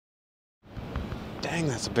Dang,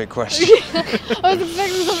 that's a big question. I was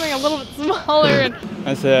expecting something a little bit smaller.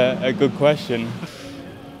 That's a good question.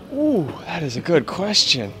 Ooh, that is a good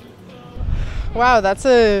question. Wow, that's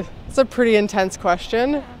a pretty intense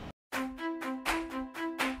question.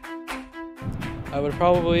 I would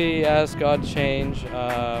probably ask God to change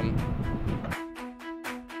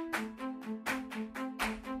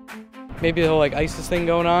maybe the whole ISIS thing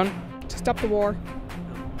going on. To stop the war.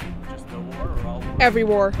 Just the war or all? Every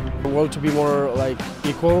war. The world to be more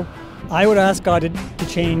equal. I would ask God to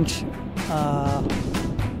change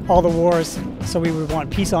all the wars so we would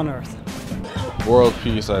want peace on earth. World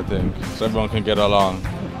peace, I think, so everyone can get along.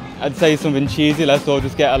 I'd say something cheesy, let's all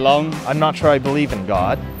just get along. I'm not sure I believe in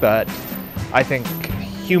God, but I think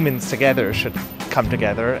humans together should come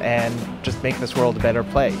together and just make this world a better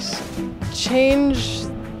place. Change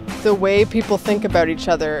the way people think about each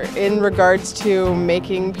other in regards to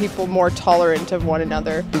making people more tolerant of one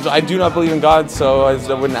another. I do not believe in God, so I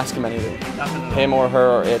wouldn't ask him anything. Him or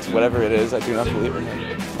her or it, whatever it is, I do not believe in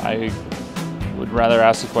him. I would rather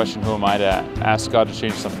ask the question, who am I to ask God to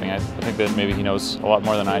change something? I think that maybe he knows a lot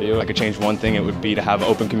more than I do. If I could change one thing, it would be to have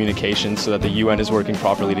open communication so that the UN is working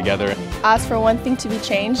properly together. Ask for one thing to be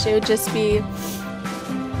changed, it would just be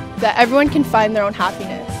that everyone can find their own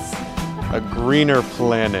happiness. A greener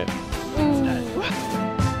planet.